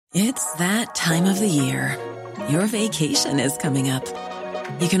It's that time of the year. Your vacation is coming up.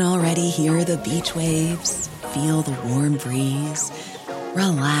 You can already hear the beach waves, feel the warm breeze,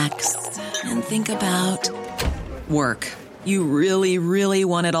 relax, and think about work. You really, really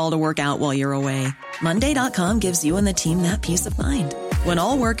want it all to work out while you're away. Monday.com gives you and the team that peace of mind. When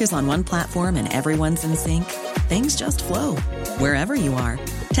all work is on one platform and everyone's in sync, things just flow. Wherever you are,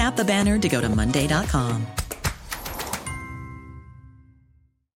 tap the banner to go to Monday.com.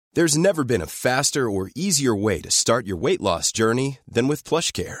 There's never been a faster or easier way to start your weight loss journey than with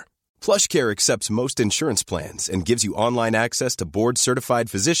PlushCare. PlushCare accepts most insurance plans and gives you online access to board-certified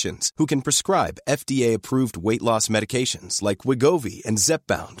physicians who can prescribe FDA-approved weight loss medications like Wegovy and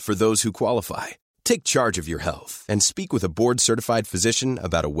Zepbound for those who qualify. Take charge of your health and speak with a board-certified physician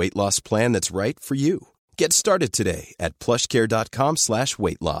about a weight loss plan that's right for you. Get started today at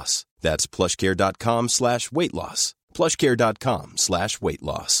plushcare.com/weight loss. That's plushcare.com/weight loss. plushcare.com/weight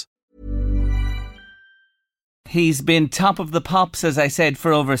loss. He's been top of the pops, as I said,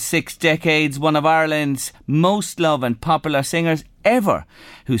 for over 6 decades, one of Ireland's most loved and popular singers ever,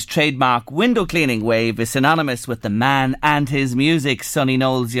 whose trademark window cleaning wave is synonymous with the man and his music. Sonny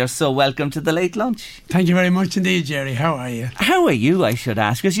Knowles, you're so welcome to the Late Lunch. Thank you very much indeed, Jerry. How are you? How are you, I should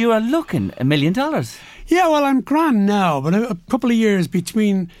ask, because you are looking $1 million. Yeah, well, I'm grand now, but a couple of years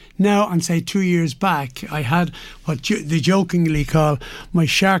between now and, say, 2 years back, I had what they jokingly call my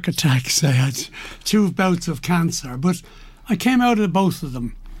shark attacks. I had 2 bouts of cancer, but I came out of both of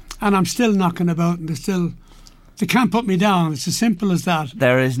them, and I'm still knocking about, and they can't put me down. It's as simple as that.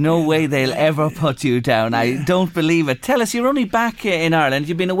 There is no way they'll ever put you down. I don't believe it. Tell us, you're only back in Ireland.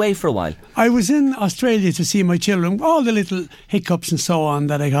 You've been away for a while. I was in Australia to see my children. All the little hiccups and so on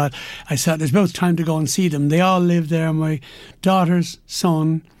that I got, I said, there's about time to go and see them. They all live there. My daughter's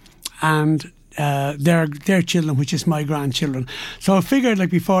son and their children, which is my grandchildren. So I figured, like,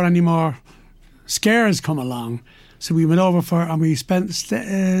 before any more scares come along, so we went over and we spent,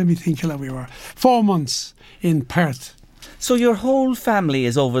 let me think how long we were, 4 months in Perth. So your whole family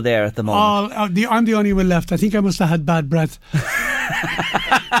is over there at the moment? I'm the only one left. I think I must have had bad breath.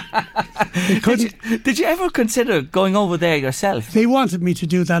 Did you ever consider going over there yourself? They wanted me to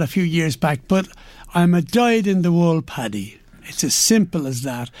do that a few years back, but I'm a dyed-in-the-wool paddy. It's as simple as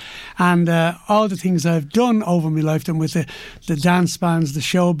that. And all the things I've done over my lifetime with the dance bands, the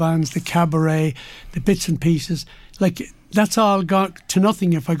show bands, the cabaret, the bits and pieces, like, that's all gone to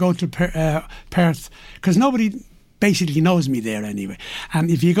nothing if I go to Perth, because nobody basically knows me there anyway. And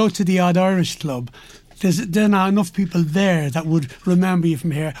if you go to the odd Irish club, there are not enough people there that would remember you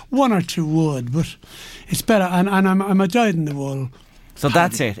from here. 1 or 2 would, but it's better. And I'm a dyed-in-the-wool. So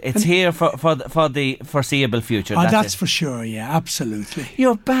that's it. It's here for the foreseeable future. That's for sure, yeah, absolutely.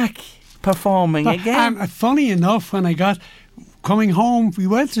 You're back performing again. Funny enough, when I got coming home, we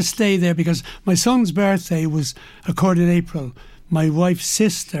went to stay there because my son's birthday occurred in April. My wife's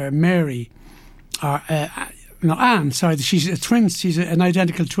sister, Mary, Anne, sorry, she's a twin, she's an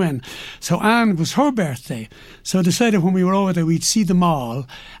identical twin. So Anne was her birthday. So I decided when we were over there, we'd see them all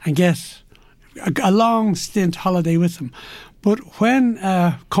and get a long stint holiday with them. But when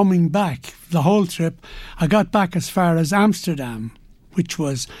coming back, the whole trip, I got back as far as Amsterdam, which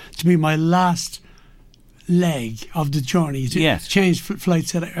was to be my last leg of the journey to change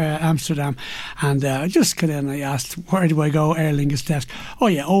flights at Amsterdam. And I just got in and I asked, where do I go? Aer Lingus desk. Oh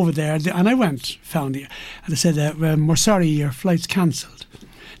yeah, over there. And I went, found it. And I said, we're sorry, your flight's cancelled.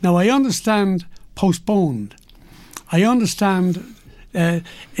 Now I understand postponed. I understand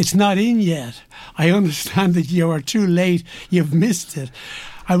it's not in yet. I understand that you are too late. You've missed it.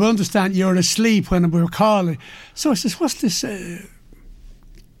 I understand you're asleep when we were calling. So I says, what's this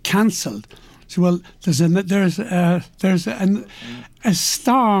cancelled? So, well, there's a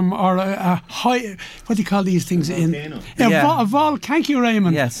storm or a high, what do you call these things? Thank you,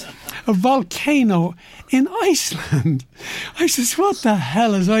 Raymond. Yes. A volcano in Iceland. I says, what the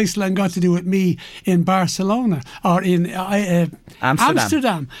hell has Iceland got to do with me in Barcelona or in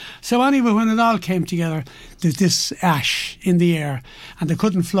Amsterdam? So anyway, when it all came together, there's this ash in the air and they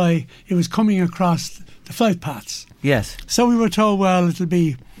couldn't fly. It was coming across the flight paths. Yes. So we were told, well, it'll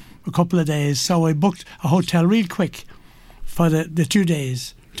be a couple of days. So I booked a hotel real quick for the 2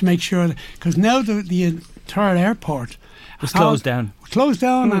 days to make sure, because now the entire airport was closed down.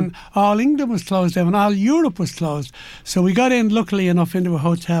 And all England was closed down and all Europe was closed. So we got in, luckily enough, into a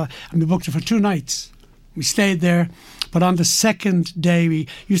hotel and we booked it for 2 nights. We stayed there, but on the second day we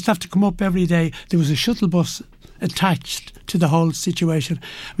used to have to come up every day. There was a shuttle bus attached to the whole situation.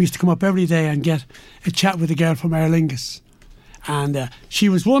 We used to come up every day and get a chat with a girl from Aer Lingus. And she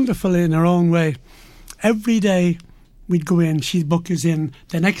was wonderful in her own way. Every day we'd go in, she'd book us in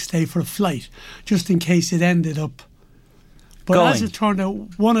the next day for a flight, just in case it ended up. But Going. as it turned out,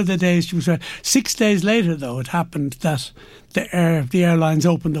 one of the days she was there. 6 days later, though, it happened that the airlines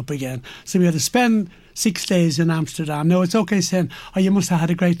opened up again. So we had to spend 6 days in Amsterdam. Now, it's okay saying, oh, you must have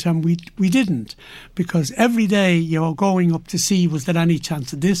had a great time. We didn't, because every day you were going up to see, was there any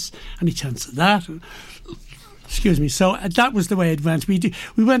chance of this, any chance of that? Excuse me. So that was the way it went. We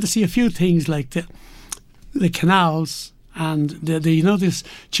went to see a few things like the canals and this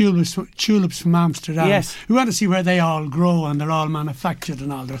tulips from Amsterdam. Yes. We went to see where they all grow and they're all manufactured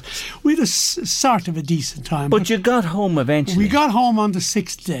and all that. We had a sort of a decent time. But you got home eventually. We got home on the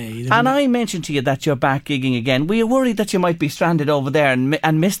 6th day. And I mentioned to you that you're back gigging again. Were you worried that you might be stranded over there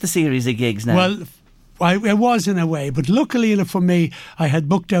and miss the series of gigs now? Well, I was in a way, but luckily enough for me, I had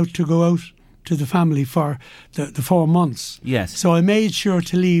booked out to go out to the family for the 4 months. Yes. So I made sure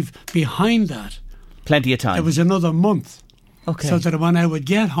to leave behind that. Plenty of time. It was another month. Okay. So that when I would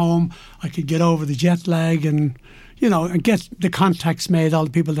get home, I could get over the jet lag and, and get the contacts made, all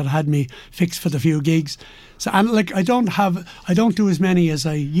the people that had me fixed for the few gigs. So, and I don't do as many as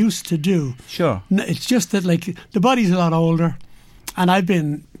I used to do. Sure. It's just that the body's a lot older, and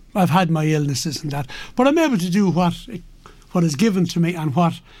I've had my illnesses and that, but I'm able to do what is given to me and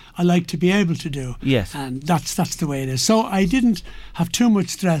what I like to be able to do. Yes. And that's the way it is. So I didn't have too much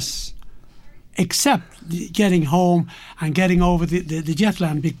stress, except getting home and getting over the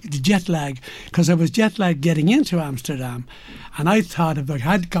jet lag, because I was jet lagged getting into Amsterdam, and I thought if I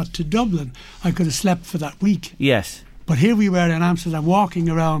had got to Dublin, I could have slept for that week. Yes. But here we were in Amsterdam, walking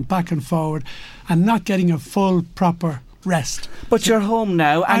around back and forward, and not getting a full, proper rest. But you're home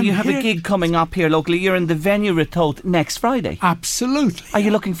now, and I'm you have here. a gig coming up here locally. You're in the venue Ratoath next Friday. Absolutely. Are you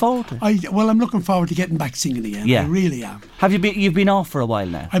looking forward to it? I'm looking forward to getting back singing again. Yeah. I really am. Have you been? You've been off for a while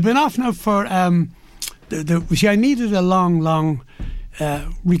now. I've been off now for see, I needed a long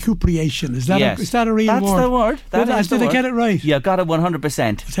recuperation. Is that Yes. is that a real That's word? the word. That is the did I word. get it right? You got it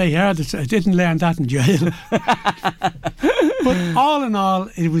 100%. Say, yeah, I didn't learn that in jail. But all in all,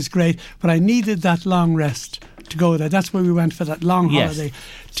 it was great. But I needed that long rest to go there. That's why we went for that long Yes. holiday,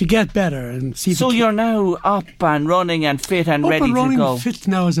 to get better and see. So you're now up and running and fit and up ready and running, to go. fit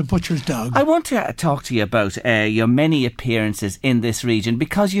now as a butcher's dog. I want to talk to you about your many appearances in this region,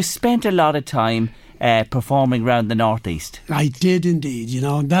 because you spent a lot of time performing around the northeast. I did indeed,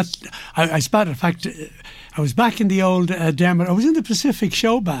 and that I spent. In fact, I was back in the old Dermot. I was in the Pacific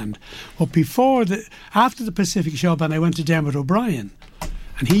Show Band, but after the Pacific Show Band, I went to Dermot O'Brien,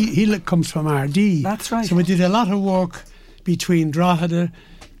 and he comes from RD. That's right. So we did a lot of work between Drogheda,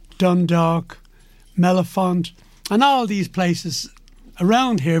 Dundalk, Mellifont, and all these places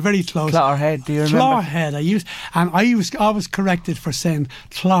around here, very close. Clogherhead, do you remember? Clogherhead. I was always corrected for saying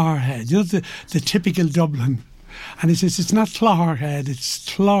Clogherhead. The typical Dublin. And he says it's not Clogherhead, it's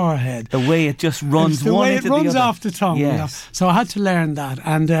Clogherhead. The way it just runs it's the one way into it runs the other. off the tongue. Yes. So I had to learn that.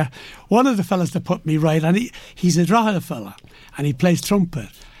 And one of the fellas that put me right, and he's a Drogheda fella, and he plays trumpet.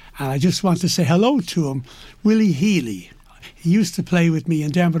 And I just want to say hello to him, Willie Healy. He used to play with me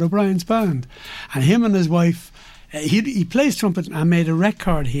in Dermot O'Brien's band, and him and his wife. He plays trumpet and made a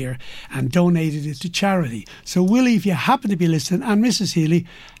record here and donated it to charity. So Willie, if you happen to be listening, and Mrs. Healy,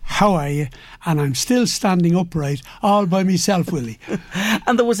 how are you? And I'm still standing upright all by myself, Willie.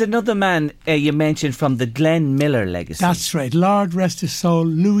 And there was another man you mentioned from the Glenn Miller legacy. That's right. Lord rest his soul,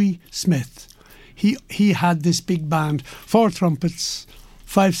 Louis Smith. He had this big band, 4 trumpets,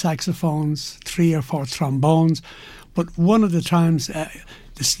 5 saxophones, 3 or 4 trombones. But one of the times,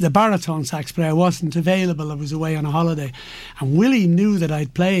 the baritone sax player wasn't available. I was away on a holiday. And Willie knew that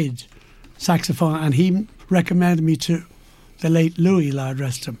I'd played saxophone, and he recommended me to the late Louis, Lord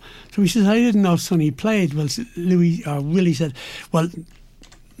rest him. So he says, I didn't know Sonny played. Well, Willie said, well,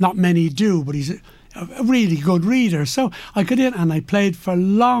 not many do, but he's a really good reader. So I got in and I played for a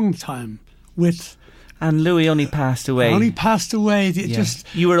long time with... And Louis only passed away.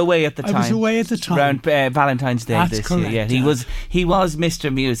 You were away at the time. I was away at the time. Around Valentine's Day That's this correct, year. Yeah. He was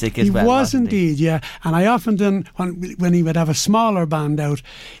Mr. Music as well. He was wasn't indeed, yeah. And I often done, when he would have a smaller band out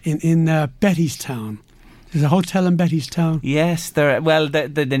in Bettystown. There's a hotel in Bettystown. Yes,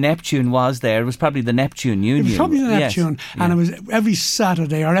 the Neptune was there. It was probably the Neptune Union. It was probably the Neptune. Yes, and it was every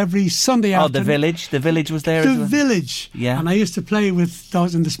Saturday or every Sunday afternoon. Oh, the Village. The Village was there as well. The Village. Yeah. And I used to play with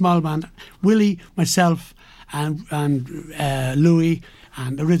those in the small band. Willie, myself, and Louis,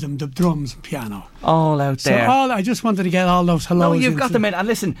 and the rhythm, the drums and piano. All out there. So I just wanted to get all those hellos. No, you've got them in. And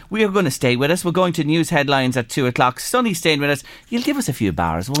listen, we are going to stay with us. We're going to news headlines at 2 o'clock. Sonny's staying with us. You'll give us a few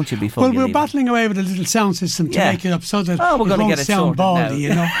bars, won't you, before Well, you we're leave? battling away with a little sound system to make it up so that we're going to get it sound sorted baldy,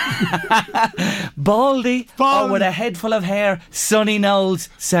 now. you know. Baldy, or with a head full of hair, Sonny Knowles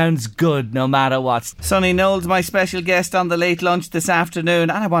sounds good no matter what. Sonny Knowles, my special guest on the Late Lunch this afternoon,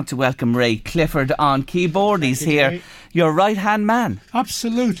 and I want to welcome Ray Clifford on keyboard. He's here. Ray. Your right-hand man.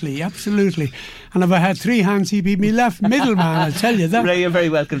 Absolutely. And if I had 3 hands, he'd be me left middle man, I'll tell you that. Ray, you're very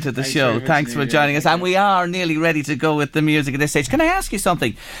welcome to the show. Thanks for joining us. And we are nearly ready to go with the music at this stage. Can I ask you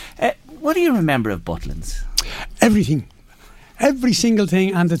something? What do you remember of Butlins? Everything. Every single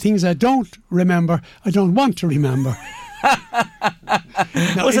thing, and the things I don't remember, I don't want to remember.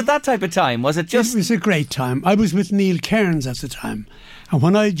 Was it that type of time? Was it just... It was a great time. I was with Neil Cairns at the time. And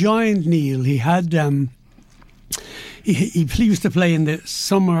when I joined Neil, he had... He used to play in the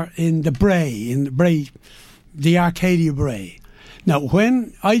summer in the Bray, the Arcadia Bray. Now,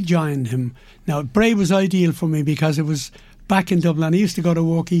 when I joined him, Bray was ideal for me because it was back in Dublin. I used to go to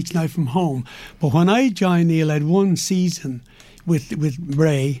work each night from home. But when I joined Neil, I had 1 season with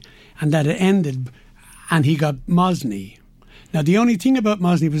Bray, and that it ended, and he got Mosney. Now, the only thing about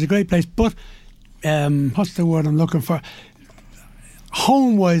Mosney, it was a great place, but what's the word I'm looking for?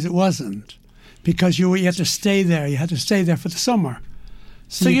 Home-wise, it wasn't. Because you had to stay there. You had to stay there for the summer.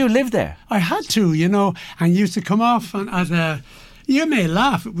 So you lived there? I had to, you know, and used to come off you may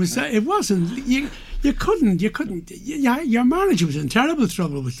laugh. It wasn't. You couldn't. Your manager was in terrible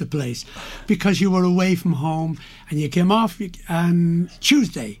trouble with the place because you were away from home and you came off on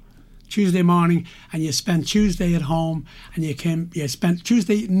Tuesday morning, and you spent Tuesday at home, and you spent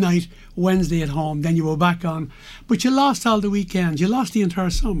Tuesday night, Wednesday at home. Then you were back on, but you lost all the weekends. You lost the entire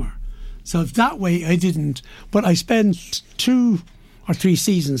summer. So that way I didn't. But I spent 2 or 3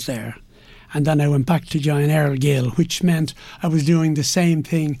 seasons there. And then I went back to join Earl Gill, which meant I was doing the same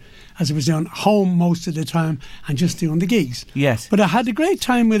thing as I was doing home most of the time and just doing the gigs. Yes. But I had a great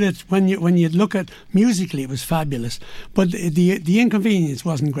time with it. When you look at musically, it was fabulous. But the inconvenience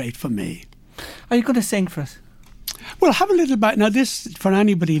wasn't great for me. Are you going to sing for us? Well, have a little bit. Now, this, for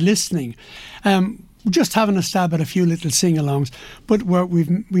anybody listening, just having a stab at a few little sing-alongs, but we've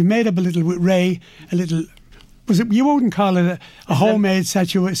made up a little with Ray, a little... you wouldn't call it a homemade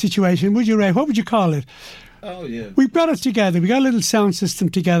situation, would you, Ray? What would you call it? Oh, yeah. We brought it together. We got a little sound system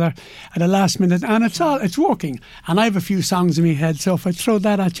together at the last minute, and it's working. And I have a few songs in my head, so if I throw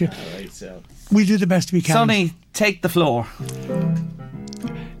that at you, we'll do the best we can. Sonny, take the floor.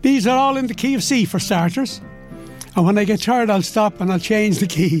 These are all in the key of C for starters. And when I get tired, I'll stop and I'll change the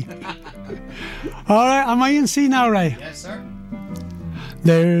key. All right, am I in C now, Ray? Yes, sir.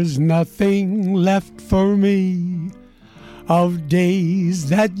 There's nothing left for me of days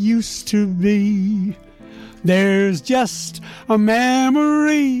that used to be. There's just a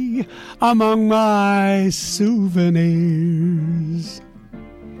memory among my souvenirs.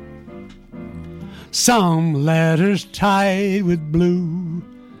 Some letters tied with blue,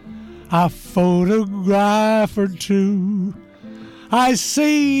 a photograph or two. I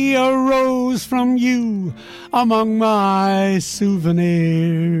see a rose from you among my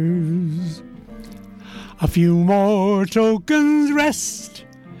souvenirs. A few more tokens rest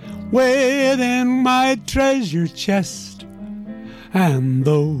within my treasure chest, and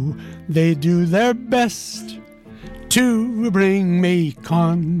though they do their best to bring me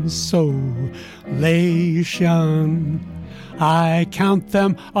consolation, I count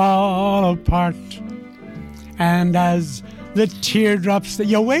them all apart, and as the teardrops that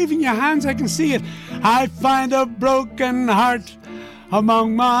you're waving your hands, I can see it, I find a broken heart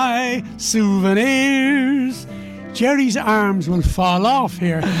among my souvenirs. Jerry's arms will fall off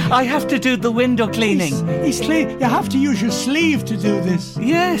here. I have to do the window cleaning. He's clean. You have to use your sleeve to do this.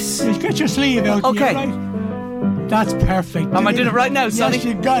 Yes. You get your sleeve out. Okay. Right. That's perfect. Am I doing it right now, Sonny? Yes,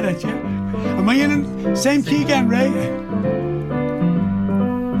 you got it. Yeah. Am I in same key again, Ray?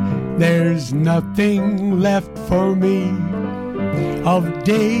 There's nothing left for me of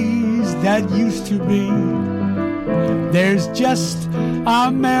days that used to be. There's just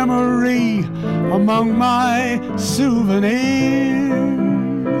a memory among my souvenirs.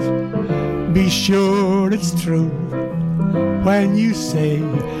 Be sure it's true when you say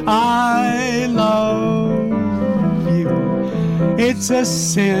I love you. It's a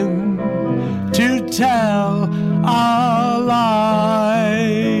sin to tell a lie.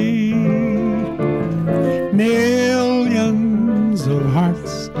 Millions of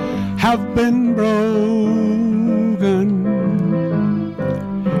hearts have been broken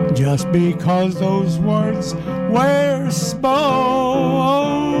just because those words were spoken.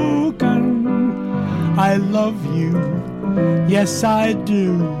 I love you, yes I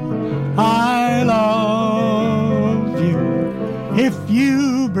do, I love you. If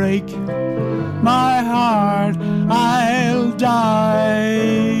you break my heart, I'll die.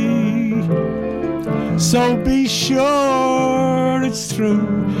 So be sure it's true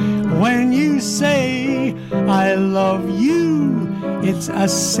when you say I love you. It's a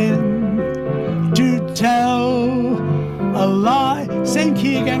sin to tell a lie. Same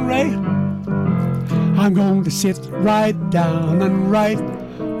key again, Ray. I'm going to sit right down and write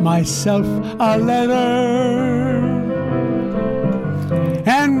myself a letter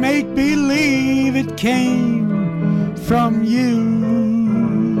and make believe it came from you.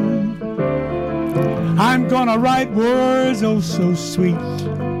 I'm gonna write words oh so sweet,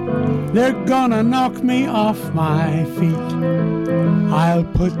 they're gonna knock me off my feet. I'll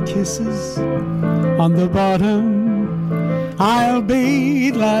put kisses on the bottom, I'll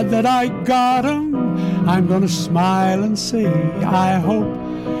be glad that I got 'em. I'm gonna smile and say I hope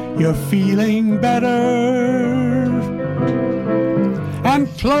you're feeling better, and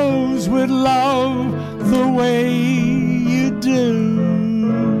close with love the way you do.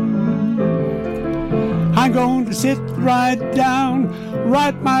 I'm going to sit right down,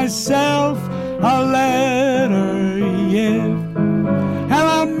 write myself a letter, yeah, and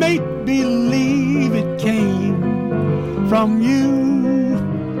I'll make believe it came from you.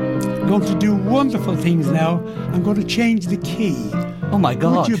 I'm going to do wonderful things now. I'm going to change the key. Oh my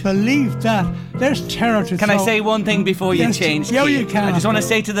God. Would you believe that? There's terror to Can I say one thing before you change key? Yeah, you can. I just want to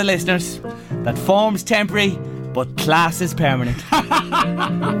say to the listeners that form's temporary, but class is permanent.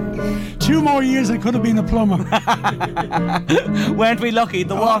 2 more years I could have been a plumber. Weren't we lucky?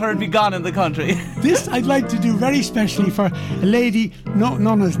 The water would be gone in the country. This I'd like to do very specially for a lady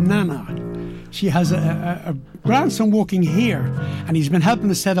known as Nana. She has a grandson working here, and he's been helping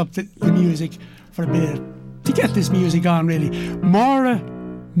us set up the music for a bit, to get this music on, really. Maura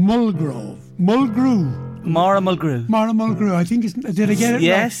Mulgrew. Maura Mulgrew. I think did I get it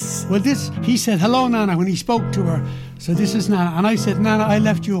yes. Right? Well, he said hello Nana when he spoke to her. So this is Nana, and I said, Nana, I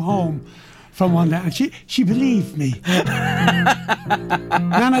left you home from one day, and she believed me.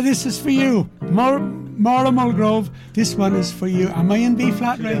 Nana, this is for you. Maura Mulgrove, this one is for you. Am I in B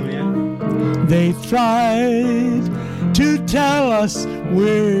flat, right? Yeah. They tried to tell us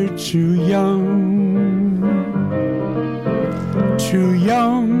we're too young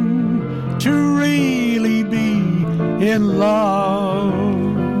to really be in love.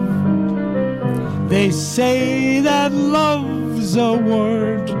 They say that love's a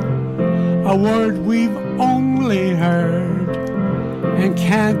word we've only heard and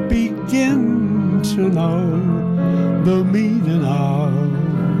can't begin to know the meaning of.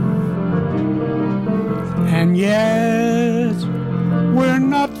 And yet we're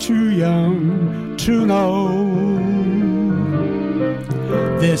not too young to know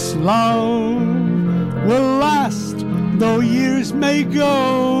this love will last though years may go.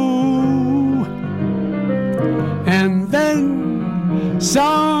 And then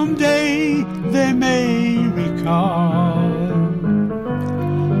someday they may recall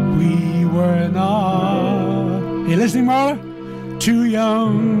we were not, you listening, Maura? Too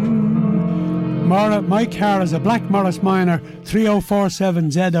young. Maura, my car is a black Morris Minor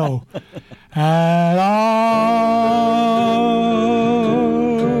 3047ZO. At all.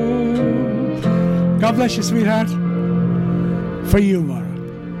 God bless you, sweetheart. For you,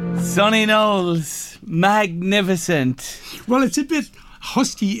 Maura. Sonny Knowles, magnificent. Well, it's a bit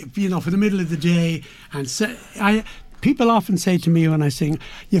husky, for the middle of the day, and people often say to me when I sing,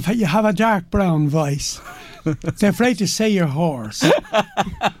 you have a dark brown voice. They're afraid to say you're hoarse, but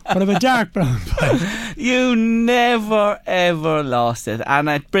I've a dark brown voice. You never ever lost it, and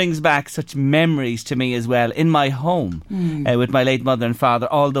it brings back such memories to me as well. In my home with my late mother and father,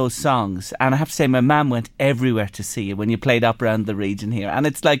 all those songs, and I have to say my mum went everywhere to see you when you played up around the region here, and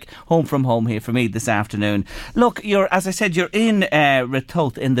it's like home from home here for me this afternoon. Look, as I said, you're in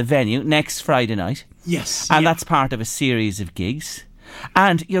Ratoath in the venue next Friday night. Yes, and that's part of a series of gigs,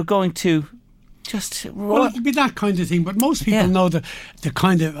 and you're going to well, it'll be that kind of thing, but most people know the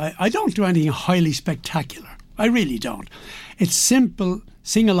kind of, I don't do anything highly spectacular. I really don't. It's simple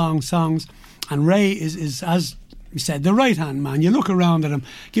sing-along songs, and Ray is, as we said, the right-hand man. You look around at him,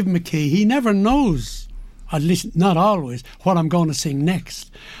 give him a key, he never knows, at least not always, what I'm going to sing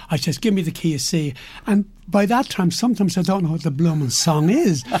next. I just give me the key of C, and by that time sometimes I don't know what the blooming song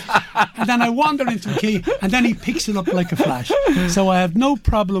is. And then I wander into the key, and then he picks it up like a flash. So I have no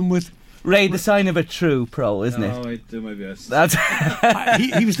problem with Ray, the sign of a true pro, isn't it? Oh, I do my best. That's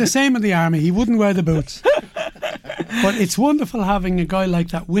he was the same in the army. He wouldn't wear the boots. But it's wonderful having a guy like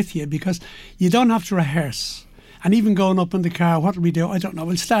that with you because you don't have to rehearse. And even going up in the car, what will we do? I don't know.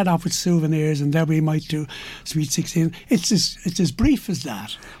 We'll start off with souvenirs and then we might do Sweet 16. It's as brief as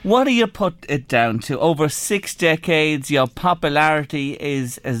that. What do you put it down to? Over 6 decades, your popularity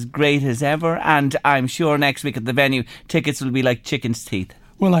is as great as ever, and I'm sure next week at the venue, tickets will be like chicken's teeth.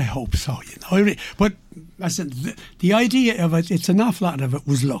 Well, I hope so, But I said, the idea of it, it's an awful lot of it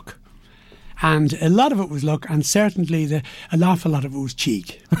was luck. And a lot of it was luck, and certainly an awful lot of it was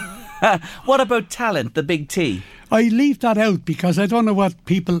cheek. What about talent, the big T? I leave that out because I don't know what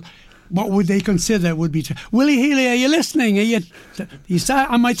would they consider would be... Willie Healy, are you listening?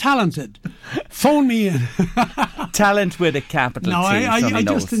 Am I talented? Phone me in. Talent with a capital No, T. I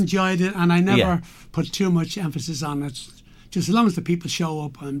just enjoyed it, and I never put too much emphasis on it. Just as long as the people show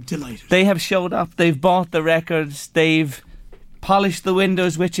up, I'm delighted. They have showed up, they've bought the records, they've polished the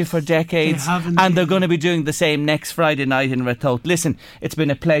windows with you for decades, and they're going to be doing the same next Friday night in Ratoath. Listen, it's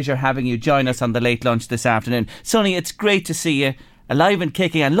been a pleasure having you join us on the Late Lunch this afternoon. Sonny, it's great to see you alive and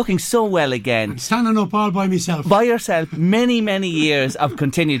kicking and looking so well again. I'm standing up all by myself. By yourself. Many, many years of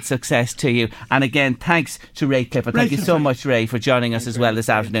continued success to you. And again, thanks to Ray Clifford. Thank you so much, Ray, for joining us as well this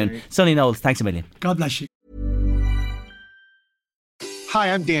afternoon. Sonny Knowles, thanks a million. God bless you.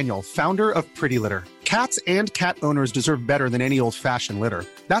 Hi, I'm Daniel, founder of Pretty Litter. Cats and cat owners deserve better than any old-fashioned litter.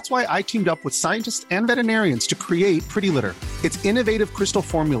 That's why I teamed up with scientists and veterinarians to create Pretty Litter. Its innovative crystal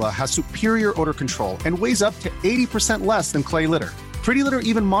formula has superior odor control and weighs up to 80% less than clay litter. Pretty Litter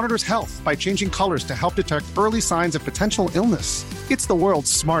even monitors health by changing colors to help detect early signs of potential illness. It's the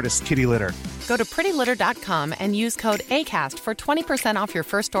world's smartest kitty litter. Go to prettylitter.com and use code ACAST for 20% off your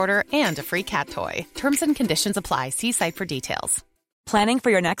first order and a free cat toy. Terms and conditions apply. See site for details. Planning for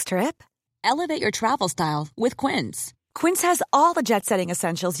your next trip? Elevate your travel style with Quince. Quince has all the jet-setting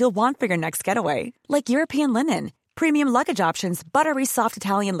essentials you'll want for your next getaway, like European linen, premium luggage options, buttery soft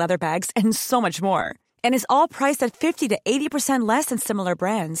Italian leather bags, and so much more. And is all priced at 50 to 80% less than similar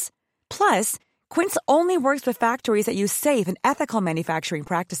brands. Plus, Quince only works with factories that use safe and ethical manufacturing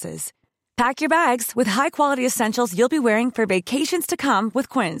practices. Pack your bags with high-quality essentials you'll be wearing for vacations to come with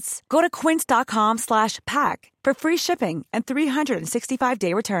Quince. Go to quince.com/pack for free shipping and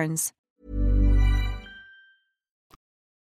 365-day returns.